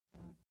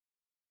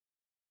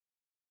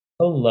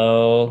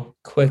Hello.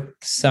 Quick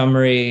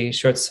summary,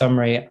 short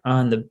summary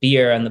on the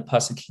beer on the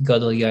Pasuk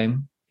Gadol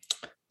Yom.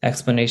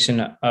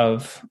 Explanation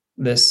of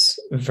this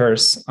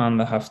verse on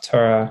the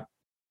Haftarah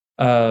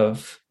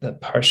of the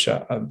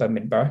Parsha of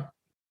Bamidbar.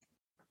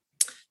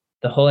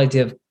 The whole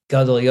idea of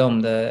Gadol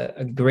Yom,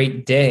 a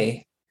great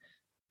day,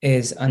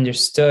 is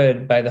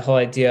understood by the whole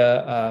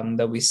idea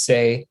that we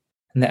say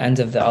in the end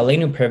of the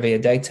Aleinu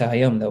Pervei Adaita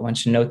Hayom, that one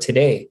should know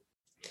today,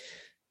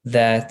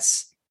 that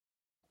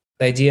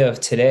the idea of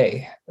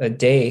today, a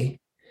day,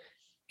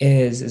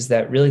 is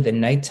that really the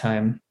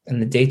nighttime and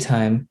the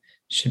daytime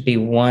should be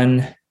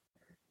one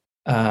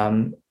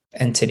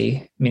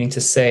entity, meaning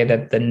to say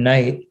that the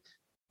night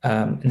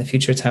in the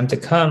future time to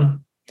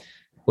come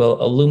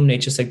will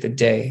illuminate just like the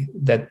day,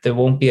 that there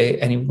won't be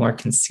any more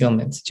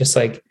concealment, just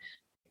like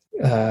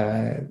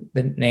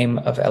the name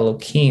of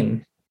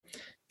Elohim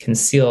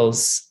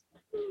conceals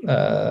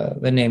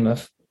the name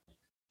of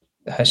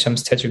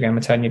Hashem's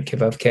tetragrammaton Yud Kei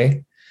Vav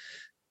Kei.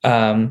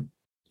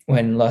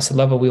 When lost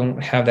level, we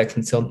won't have that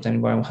concealment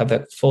anymore. We'll have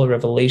that full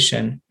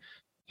revelation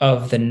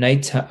of the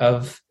night,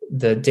 of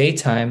the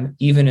daytime,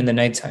 even in the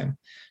nighttime.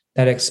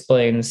 That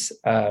explains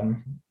that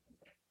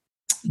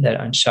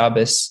on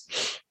Shabbos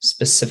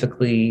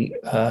specifically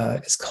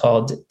is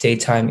called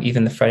daytime.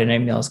 Even the Friday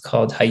night meal is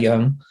called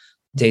Hayom,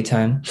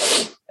 daytime.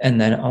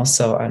 And then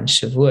also on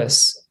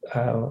Shavuos,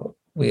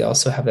 we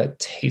also have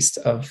that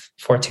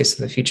foretaste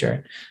of the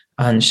future.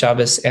 On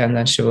Shabbos and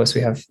on Shavuos,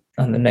 we have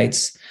on the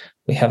nights,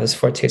 we have this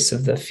foretaste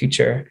of the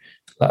future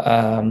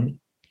of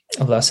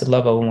Lasted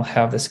Level, and we'll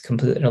have this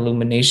complete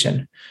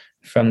illumination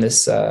from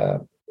this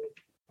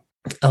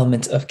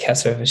element of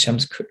Kesser of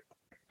Hashem's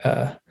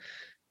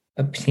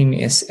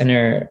Pnimius,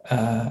 inner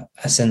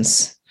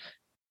essence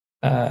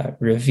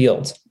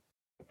revealed,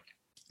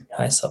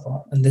 highest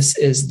level. And this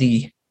is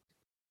the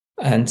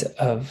end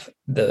of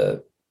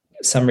the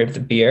summary of the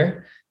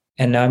beer.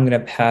 And now I'm going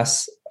to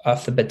pass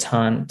off the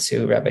baton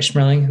to Rabbi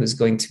Shmerling, who's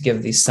going to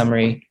give the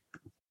summary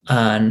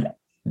on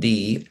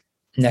the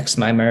next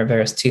Maimer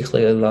Veres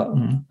Tichli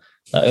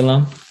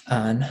La'ilam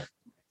on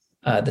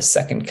the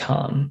second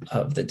column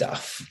of the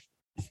daf.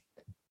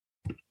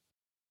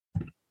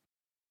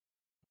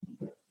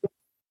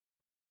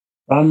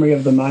 Summary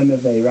of the Maimer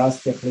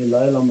Veres Tichli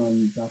La'ilam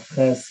on daf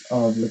Ches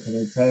of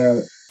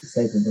Likkutei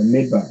Sefer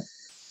Bamidbar.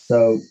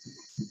 So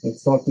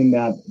it's talking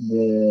about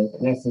the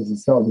Knesset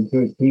itself, the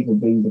Jewish people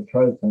being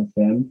betrothed to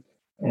Hashem,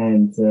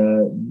 and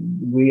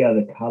we are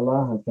the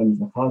Kala, Hashem is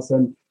the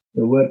Chassan.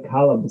 The word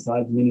Kala,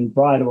 besides meaning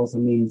bride, also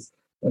means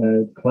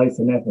place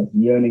and effort,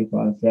 yearning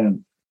for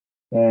Hashem.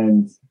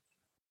 And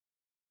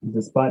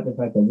despite the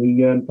fact that we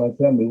yearn for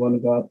Hashem, we want to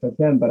go up to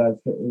Hashem, but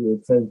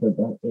it says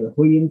that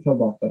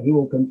He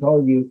will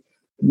control you,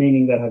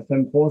 meaning that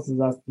Hashem forces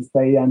us to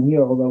stay down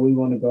here, although we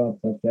want to go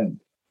up to Hashem.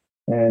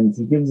 And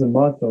he gives a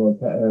metaphor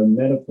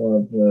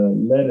of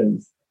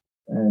letters,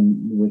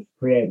 and which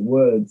create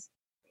words.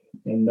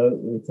 And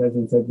it says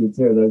in Sefer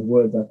Yetzirah, those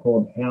words are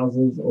called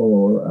houses,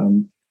 or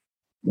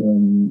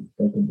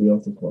they could be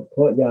also called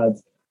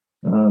courtyards.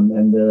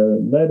 And the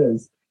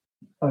letters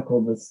are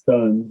called the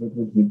stones with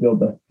which you build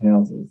the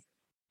houses.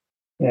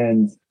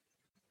 And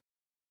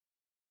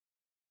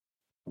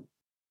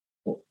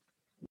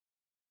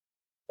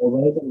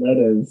although the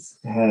letters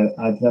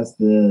are just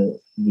the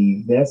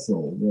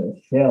vessel, the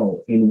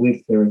shell in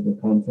which there is the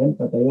content,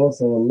 but they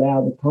also allow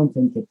the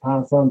content to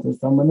pass on to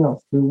someone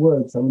else through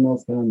words someone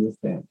else can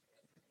understand.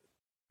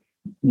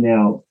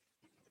 Now,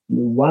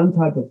 one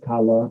type of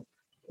color,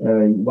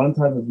 one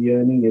type of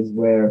yearning is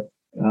where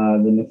the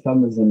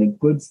neshama is in a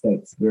good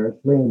state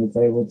spiritually and it's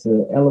able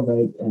to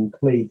elevate and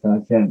cleave to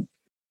Hashem.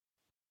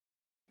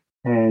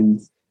 And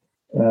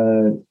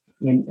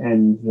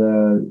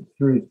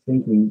through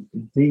thinking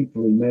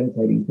deeply,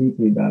 meditating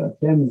deeply about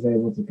Hashem, is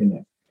able to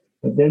connect.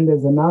 But then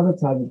there's another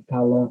type of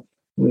color,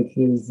 which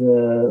is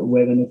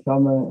where the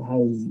neshama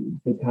has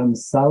become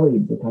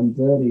sullied, become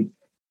dirty,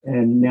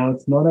 and now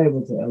it's not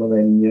able to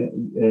elevate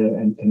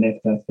and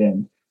connect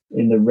Hashem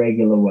in the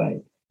regular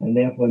way. And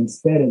therefore,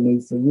 instead, it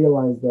needs to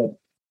realize that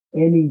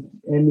any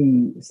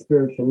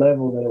spiritual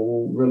level that it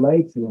will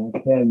relate to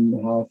Hashem,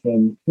 how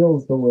Hashem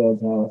fills the world,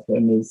 how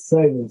Hashem is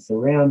so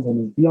surrounds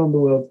and is beyond the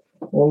world,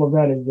 all of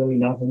that is really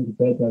nothing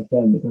compared to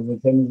Hashem, because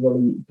Hashem is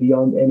really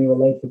beyond any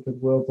relationship with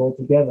worlds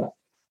altogether.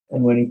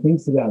 And when he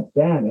thinks about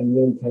that and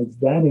really takes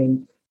that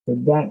in,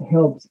 that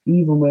helps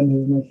even when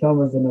his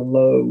neshama is in a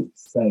low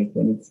state,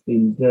 when it's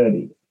been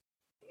dirty.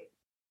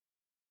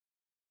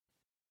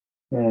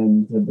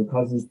 And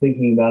because he's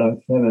thinking about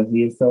Hashem as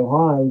he is so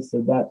high,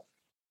 so that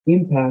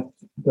impact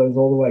goes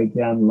all the way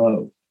down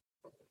low.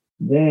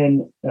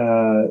 Then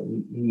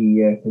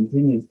he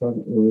continues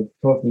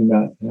talking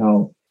about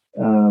how,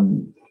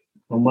 on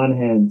one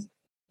hand,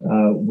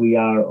 we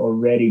are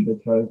already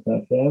betrothed to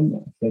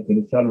Hashem.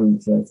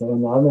 So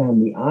on the other hand,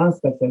 we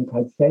ask Hashem,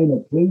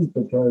 Kachena, please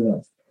betroth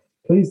us,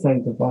 please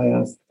sanctify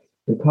us,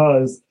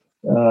 because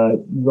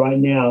right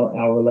now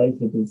our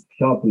relationship is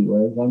choppy,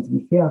 whereas once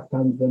Mashiach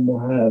comes, then we'll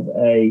have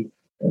a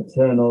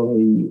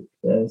eternally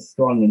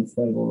strong and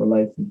stable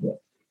relationship.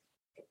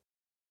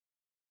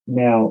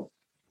 Now,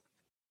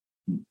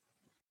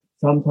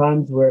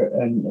 sometimes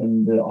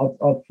and the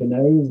option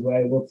A is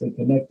we're able to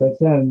connect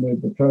Hashem, we're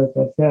betrothed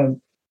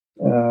Hashem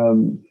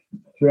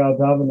through our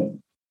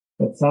davening.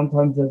 But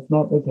sometimes that's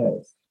not the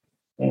case.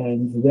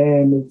 And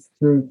then it's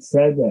through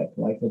tzedek,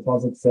 like the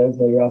Pasuk says,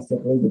 that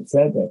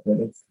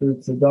it's through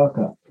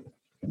tzedakah.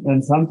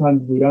 And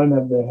sometimes we don't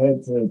have the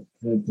head to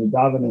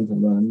daven and to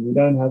learn. We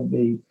don't have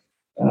the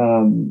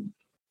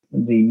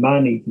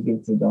money to give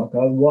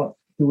tzedakah. What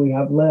do we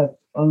have left?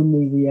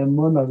 Only the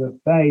emunah, the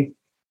faith,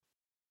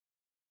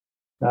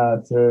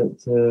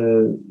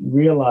 to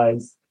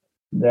realize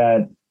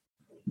that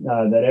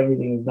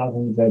everything is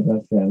nothing but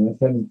Hashem.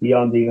 Hashem is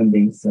beyond even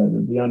being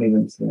served, beyond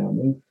even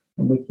surrounding.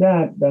 And with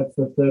that, that's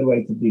the third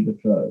way to be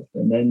betrothed.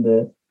 And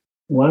then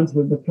once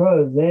we're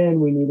betrothed,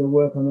 then we need to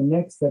work on the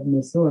next step in the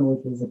Nisuin,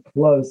 which is a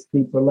close,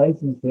 deep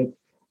relationship,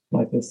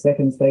 like the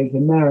second stage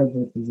in marriage,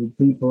 which is a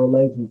deeper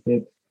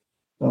relationship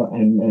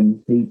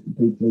and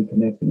deeply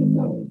connecting and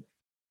knowing.